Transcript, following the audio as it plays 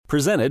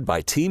Presented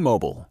by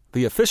T-Mobile,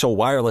 the official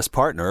wireless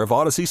partner of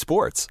Odyssey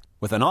Sports.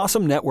 With an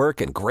awesome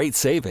network and great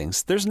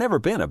savings, there's never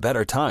been a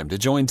better time to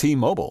join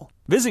T-Mobile.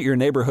 Visit your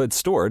neighborhood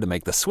store to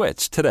make the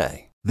switch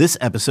today. This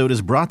episode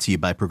is brought to you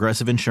by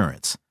Progressive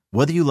Insurance.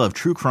 Whether you love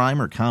true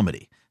crime or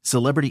comedy,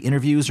 celebrity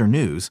interviews or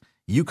news,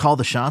 you call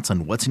the shots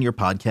on what's in your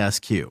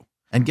podcast queue.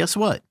 And guess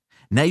what?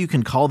 Now you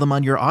can call them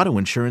on your auto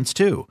insurance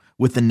too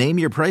with the Name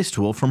Your Price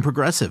tool from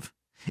Progressive.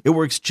 It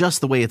works just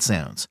the way it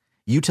sounds.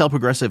 You tell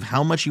Progressive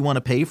how much you want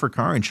to pay for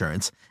car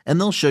insurance, and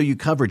they'll show you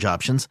coverage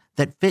options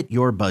that fit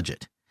your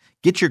budget.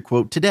 Get your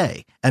quote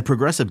today at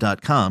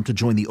Progressive.com to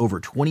join the over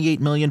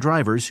 28 million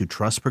drivers who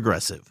trust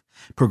Progressive.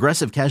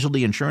 Progressive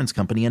Casualty Insurance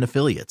Company and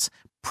Affiliates.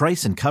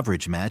 Price and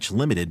coverage match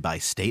limited by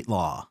state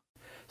law.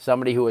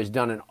 Somebody who has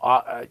done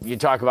you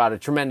talk about a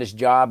tremendous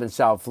job in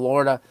South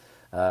Florida.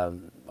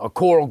 A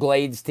Coral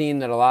Glades team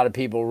that a lot of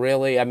people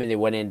they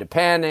went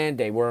independent.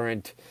 They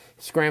weren't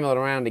scrambling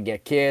around to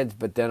get kids,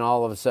 but then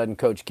all of a sudden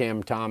Coach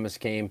Cameron Thomas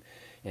came,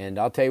 and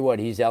I'll tell you what,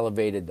 he's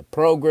elevated the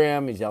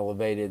program, he's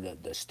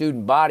elevated the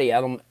student body,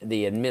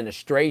 the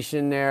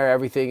administration there,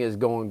 everything is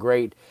going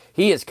great.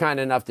 He is kind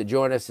enough to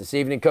join us this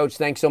evening. Coach,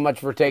 thanks so much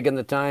for taking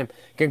the time.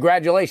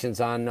 Congratulations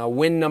on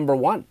win number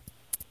 1.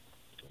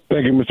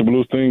 Thank you, Mr.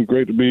 Bluestein.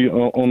 Great to be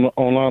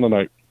online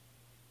tonight.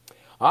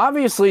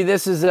 Obviously,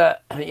 this is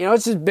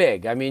this is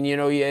big. I mean,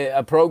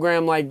 a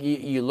program like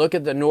you look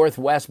at the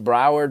Northwest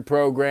Broward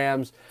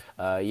programs.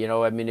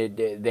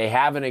 They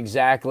haven't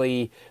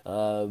exactly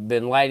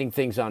been lighting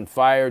things on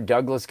fire.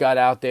 Douglas got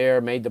out there,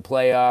 made the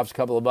playoffs, a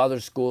couple of other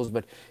schools.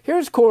 But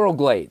here's Coral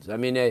Glades. I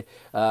mean,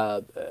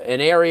 an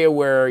area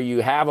where you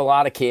have a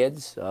lot of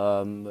kids,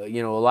 a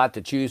lot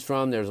to choose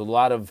from. There's a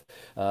lot of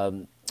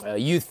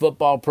youth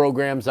football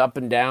programs up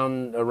and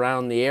down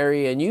around the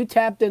area, and you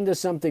tapped into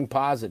something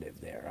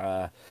positive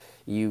there.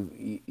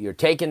 You're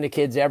taking the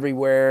kids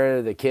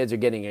everywhere. The kids are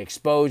getting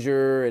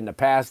exposure. In the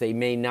past, they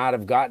may not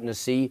have gotten to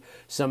see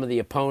some of the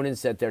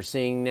opponents that they're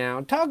seeing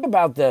now. Talk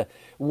about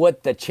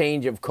what the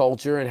change of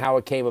culture and how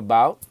it came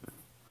about.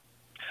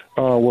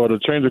 Well, the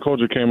change of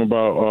culture came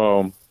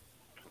about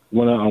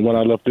when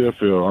I left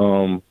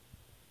Deerfield.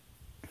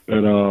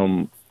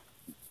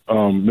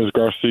 Ms.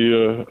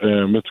 Garcia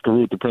and Mr.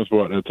 Carruth, the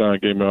principal at that time,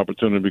 gave me an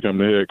opportunity to become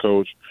the head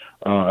coach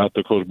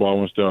after Coach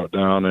Baldwin stepped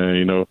down.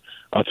 And,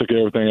 I took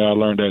everything I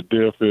learned at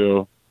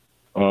Deerfield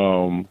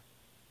under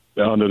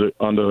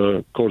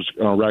Coach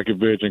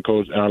Rakovich and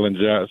Coach Alan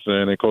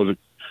Jackson and Coach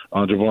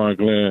Javon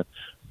Glenn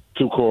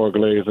to Coral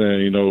Glades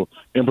and,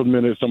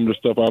 implemented some of the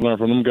stuff I learned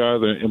from them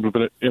guys and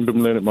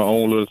implemented my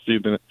own little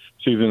season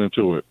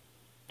into it.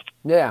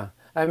 Yeah.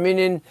 I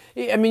mean,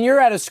 you're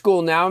at a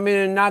school now. I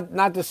mean,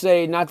 not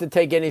to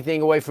take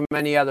anything away from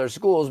any other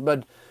schools,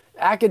 but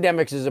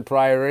academics is a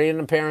priority, and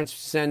the parents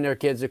send their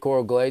kids to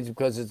Coral Glades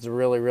because it's a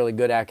really, really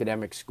good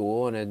academic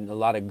school and a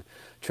lot of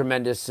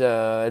tremendous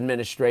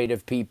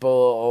administrative people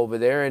over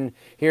there. And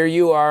here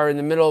you are in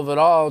the middle of it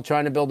all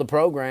trying to build a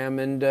program,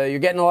 and you're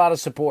getting a lot of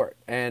support.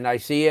 And I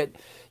see it.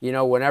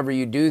 Whenever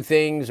you do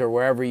things or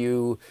wherever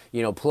you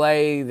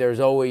play, there's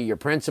always your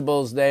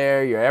principals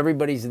there,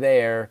 everybody's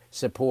there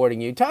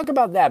supporting you. Talk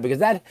about that, because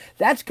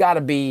that's got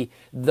to be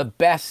the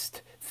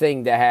best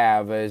thing to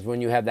have, is when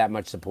you have that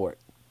much support.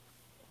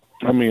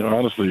 I mean,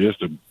 honestly, it's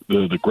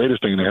the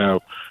greatest thing to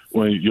have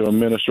when your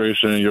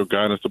administration, your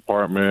guidance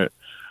department,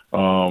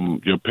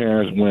 your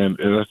parents,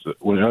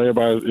 when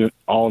everybody's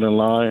all in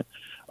line,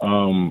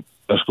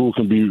 a school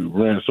can be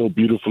ran so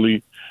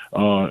beautifully.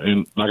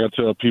 And like I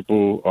tell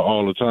people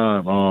all the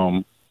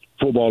time,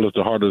 football is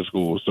the heart of the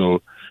school.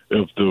 So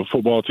if the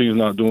football team's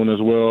not doing as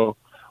well,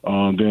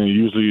 then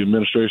usually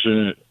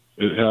administration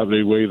have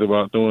their ways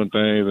about doing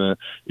things.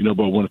 And,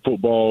 but when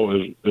football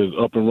is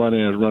up and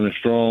running, is running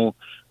strong,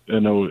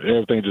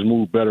 everything just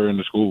moves better in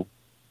the school.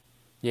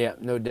 Yeah,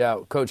 no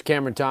doubt. Coach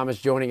Cameron Thomas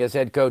joining us,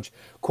 head coach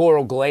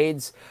Coral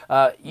Glades.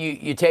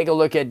 You take a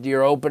look at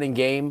your opening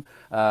game.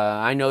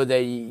 I know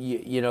that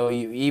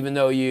even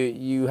though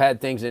you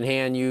had things in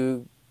hand,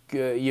 you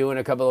and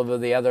a couple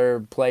of the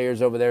other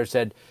players over there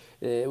said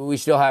we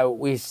still have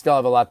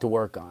a lot to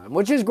work on,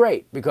 which is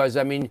great, because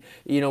when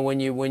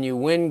you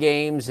win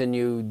games and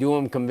you do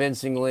them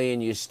convincingly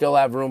and you still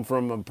have room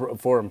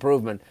for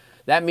improvement,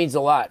 that means a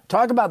lot.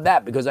 Talk about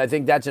that, because I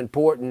think that's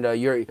important.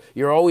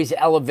 You're always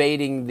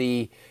elevating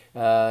the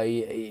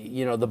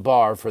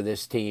bar for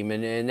this team,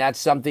 and that's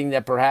something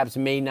that perhaps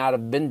may not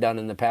have been done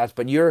in the past.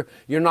 But you're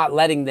not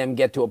letting them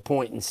get to a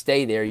point and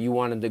stay there. You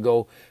want them to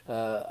go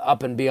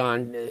up and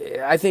beyond.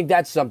 I think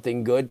that's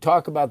something good.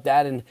 Talk about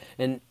that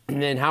and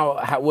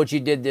how what you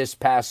did this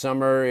past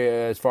summer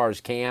as far as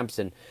camps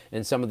and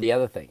some of the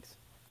other things.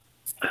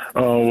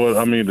 Well,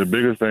 I mean, the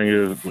biggest thing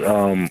is,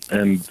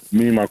 and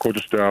me and my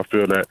coaching staff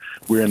feel that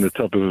we're in the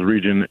toughest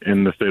region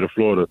in the state of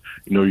Florida.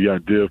 You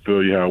got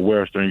Deerfield, you have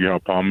Western, you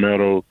have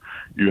Palmetto,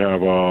 you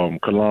have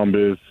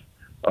Columbus,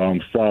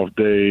 South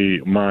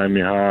Dade,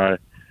 Miami High,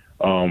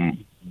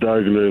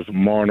 Douglas,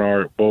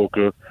 Monarch,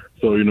 Boca.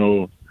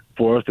 So,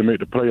 for us to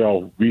make the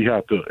playoff, we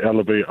have to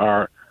elevate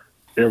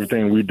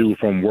everything we do,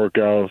 from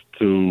workouts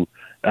to,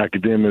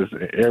 academics,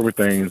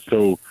 everything,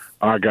 so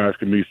our guys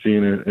can be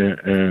seen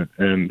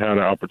and have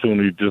the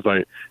opportunity just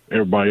like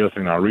everybody else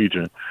in our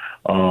region.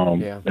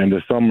 And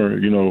this summer,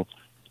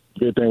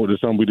 good thing with the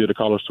summer, we did a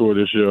college tour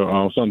this year.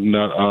 Something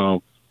that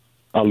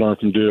I learned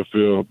from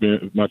Deerfield,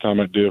 my time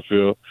at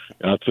Deerfield,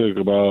 and I took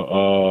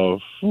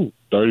about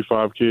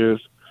 35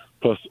 kids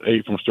plus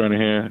 8 from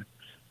Stranahan.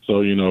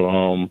 So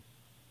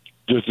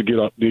just to get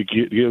out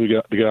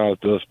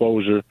the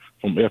exposure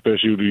from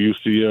FSU to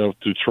UCF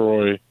to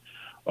Troy,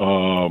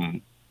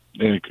 and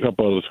a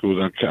couple other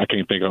schools I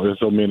can't think of. There's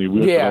so many.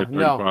 We're like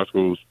 35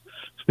 schools.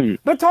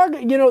 But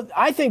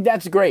I think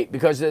that's great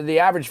because the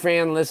average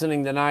fan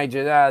listening tonight,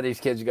 just,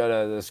 these kids go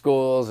to the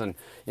schools and,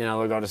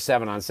 they'll go to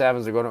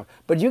 7-on-7s.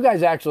 But you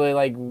guys actually,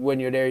 like, when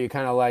you're there, you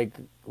kind of, like,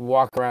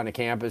 walk around the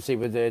campus, see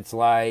what it's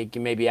like,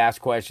 and maybe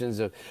ask questions.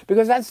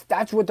 Because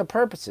that's what the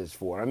purpose is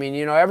for. I mean,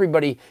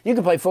 everybody, you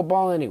can play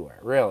football anywhere,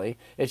 really.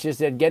 It's just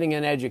that getting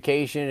an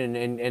education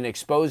and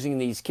exposing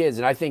these kids.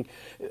 And I think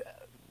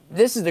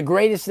this is the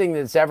greatest thing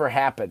that's ever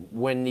happened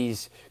when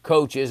these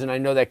coaches, and I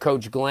know that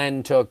Coach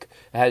Glenn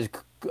has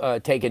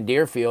taken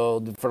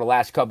Deerfield for the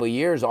last couple of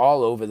years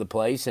all over the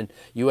place, and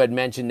you had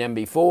mentioned them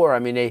before. I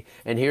mean,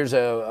 and here's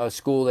a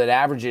school that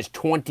averages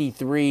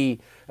 23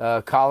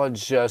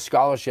 college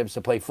scholarships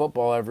to play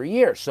football every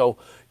year. So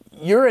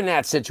you're in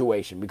that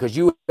situation because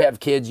you have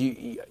kids.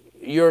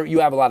 You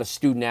have a lot of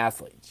student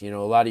athletes. A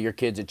lot of your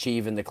kids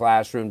achieve in the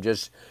classroom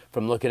just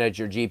from looking at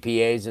your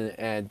GPAs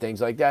and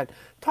things like that.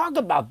 Talk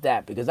about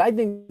that, because I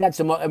think that's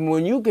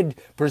when you could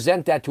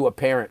present that to a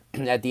parent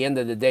at the end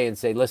of the day and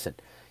say, listen,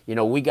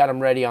 we got them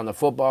ready on the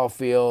football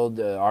field.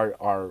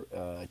 Our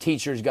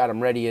teachers got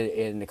them ready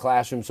in the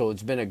classroom, so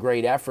it's been a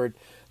great effort.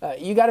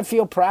 You got to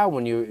feel proud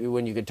when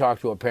you can talk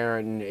to a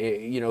parent,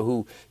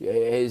 who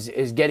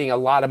is getting a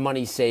lot of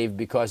money saved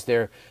because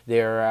their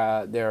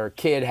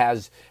kid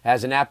has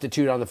an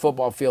aptitude on the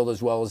football field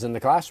as well as in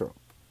the classroom.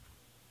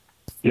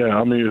 Yeah,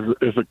 I mean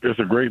it's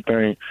a great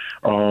thing,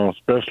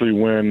 especially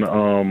when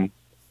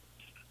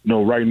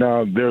right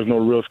now there's no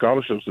real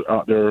scholarships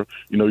out there.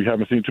 You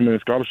haven't seen too many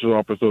scholarships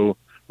offers, so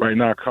right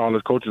now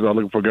college coaches are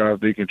looking for guys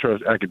they can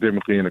trust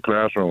academically in the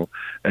classroom,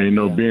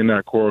 and being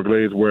that core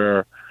glaze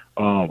where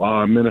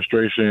our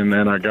administration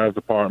and our guys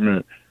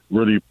department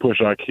really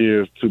push our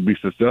kids to be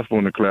successful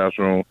in the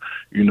classroom.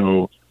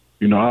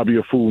 I'll be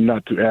a fool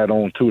not to add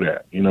on to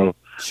that.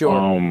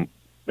 Sure.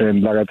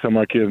 And like I tell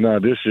my kids now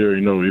this year,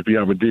 if you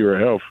have a D or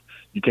a F,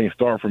 you can't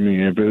start from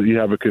me. And if you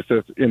have a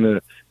consistent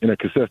in a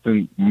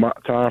consistent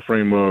time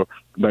frame of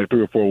like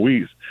 3 or 4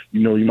 weeks,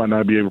 you might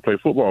not be able to play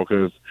football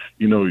because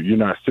you're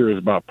not serious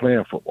about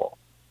playing football.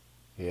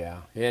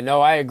 Yeah,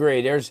 no, I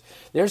agree. There's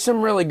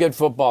some really good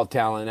football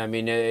talent. I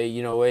mean,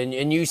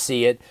 and you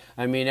see it.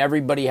 I mean,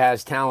 everybody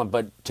has talent,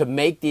 but to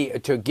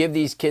give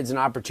these kids an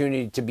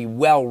opportunity to be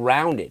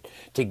well-rounded,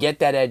 to get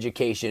that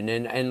education,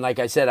 and like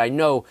I said, I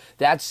know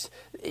that's,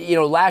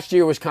 last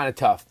year was kind of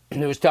tough. It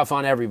was tough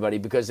on everybody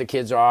because the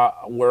kids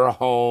were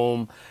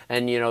home,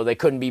 and they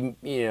couldn't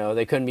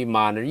be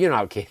monitored.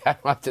 How kids, I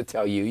don't have to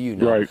tell you,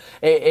 Right.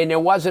 And there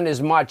wasn't as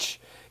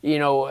much,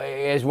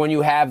 as when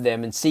you have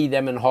them and see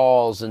them in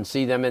halls and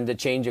see them in the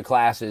change of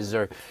classes,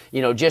 or,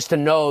 just to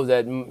know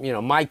that,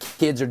 my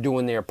kids are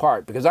doing their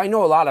part. Because I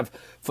know a lot of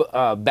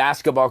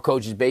basketball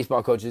coaches,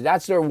 baseball coaches,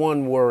 that's their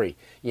one worry.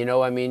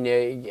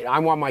 I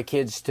want my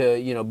kids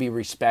to, be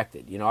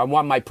respected. I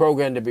want my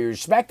program to be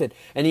respected.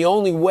 And the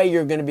only way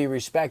you're going to be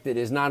respected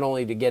is not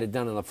only to get it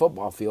done on the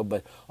football field,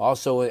 but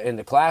also in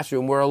the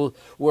classroom where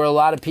a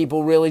lot of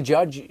people really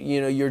judge,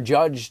 you're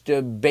judged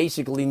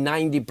basically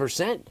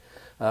 90%.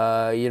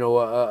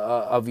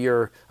 Of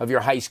your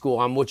high school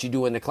on what you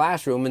do in the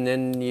classroom, and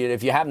then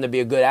if you happen to be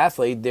a good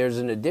athlete, there's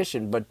an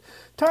addition. But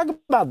talk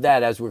about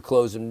that as we're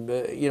closing.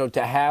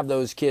 To have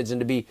those kids and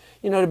to be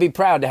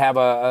proud to have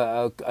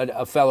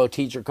a fellow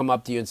teacher come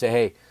up to you and say,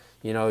 hey,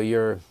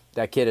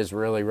 that kid is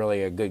really,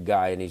 really a good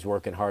guy and he's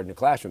working hard in the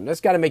classroom. That's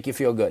got to make you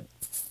feel good.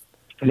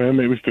 Man, it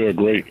made me feel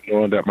great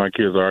knowing that my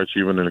kids are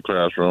achieving in the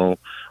classroom,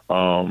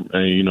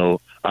 and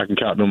I can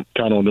count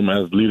on them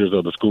as leaders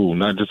of the school,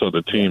 not just of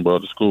the team, but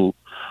of the school.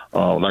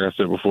 Like I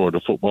said before,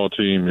 the football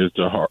team is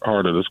the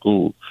heart of the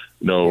school.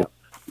 The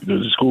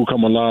school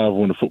come alive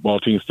when the football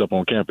team step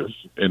on campus,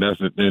 and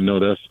that's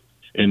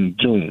in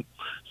June.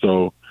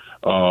 So,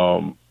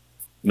 man,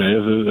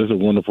 it's a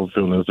wonderful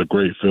feeling. It's a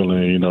great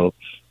feeling,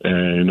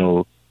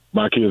 and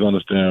my kids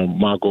understand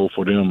my goal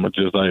for them,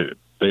 just like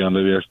they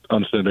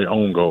understand their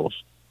own goals.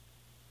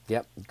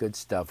 Yep, good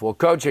stuff. Well,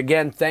 Coach,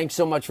 again, thanks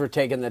so much for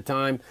taking the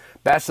time.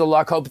 Best of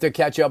luck. Hope to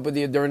catch up with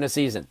you during the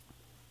season.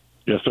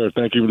 Yes, sir.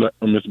 Thank you,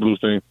 Mr.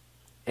 Bluestein.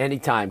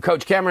 Anytime.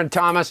 Coach Cameron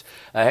Thomas,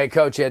 head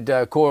coach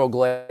at Coral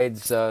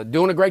Glades,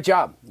 doing a great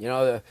job.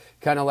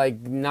 Kind of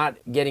like not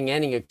getting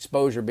any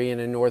exposure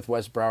being in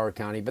Northwest Broward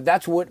County. But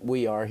that's what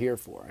we are here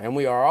for. And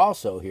we are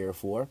also here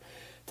for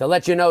to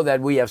let you know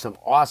that we have some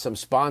awesome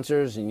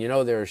sponsors. And,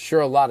 there are sure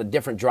a lot of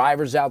different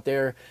drivers out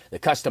there. The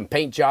custom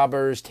paint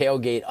jobbers,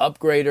 tailgate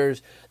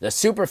upgraders, the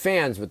super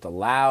fans with the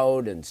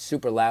loud and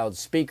super loud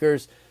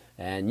speakers.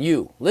 And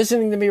you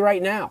listening to me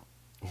right now,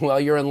 well,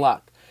 you're in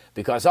luck.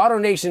 because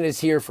AutoNation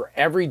is here for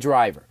every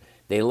driver.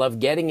 They love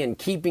getting and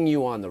keeping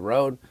you on the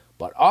road,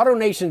 but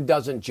AutoNation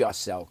doesn't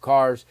just sell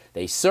cars.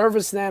 They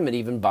service them and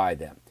even buy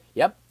them.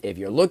 Yep, if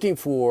you're looking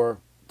to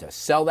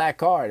sell that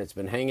car that's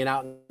been hanging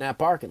out in that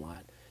parking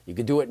lot, you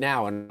can do it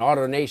now, and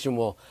AutoNation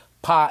will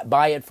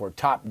buy it for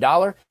top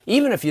dollar,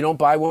 even if you don't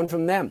buy one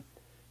from them.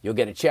 You'll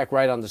get a check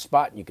right on the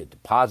spot, and you can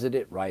deposit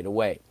it right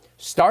away.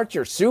 Start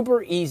your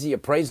super easy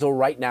appraisal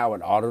right now at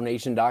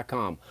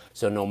AutoNation.com.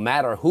 So no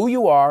matter who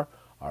you are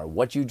or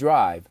what you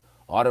drive,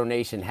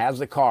 AutoNation has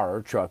the car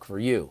or truck for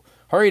you.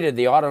 Hurry to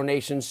the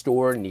AutoNation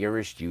store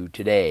nearest you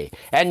today.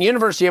 And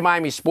University of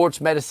Miami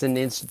Sports Medicine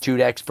Institute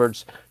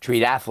experts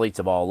treat athletes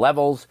of all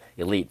levels,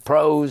 elite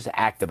pros,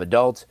 active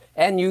adults,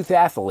 and youth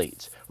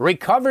athletes.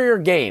 Recover your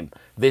game.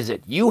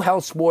 Visit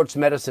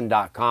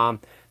uhealthsportsmedicine.com.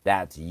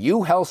 That's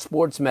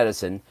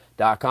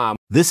uhealthsportsmedicine.com.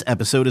 This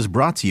episode is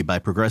brought to you by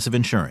Progressive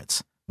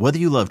Insurance. Whether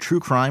you love true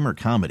crime or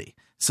comedy,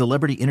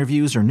 celebrity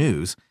interviews or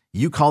news,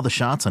 you call the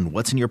shots on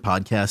what's in your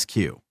podcast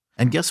queue.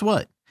 And guess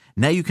what?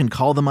 Now you can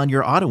call them on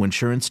your auto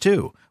insurance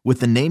too with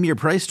the Name Your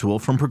Price tool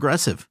from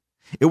Progressive.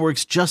 It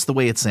works just the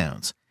way it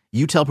sounds.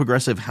 You tell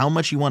Progressive how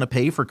much you want to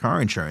pay for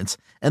car insurance,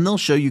 and they'll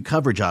show you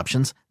coverage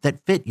options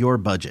that fit your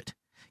budget.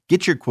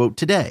 Get your quote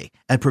today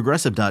at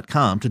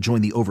Progressive.com to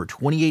join the over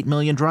 28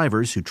 million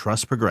drivers who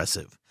trust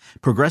Progressive.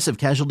 Progressive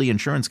Casualty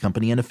Insurance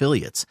Company and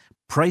Affiliates.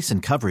 Price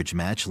and coverage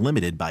match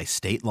limited by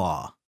state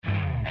law.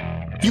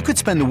 You could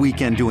spend the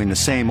weekend doing the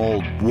same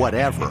old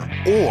whatever,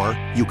 or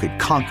you could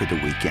conquer the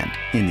weekend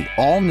in the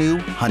all-new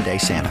Hyundai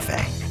Santa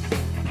Fe.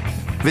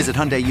 Visit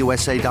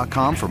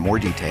HyundaiUSA.com for more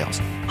details.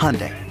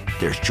 Hyundai,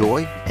 there's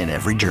joy in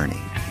every journey.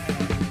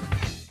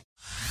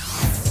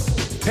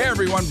 Hey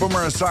everyone, Boomer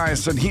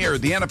Esiason here.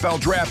 The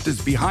NFL Draft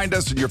is behind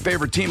us and your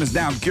favorite team is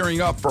now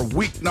gearing up for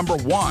week number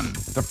 1.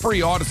 The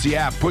free Odyssey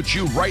app puts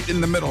you right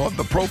in the middle of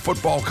the pro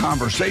football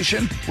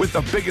conversation with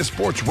the biggest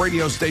sports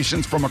radio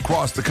stations from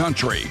across the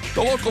country.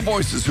 The local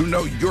voices who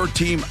know your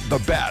team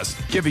the best,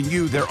 giving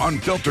you their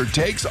unfiltered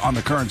takes on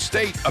the current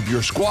state of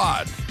your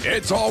squad.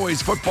 It's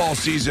always football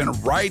season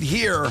right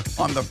here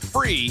on the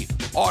free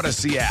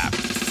Odyssey app.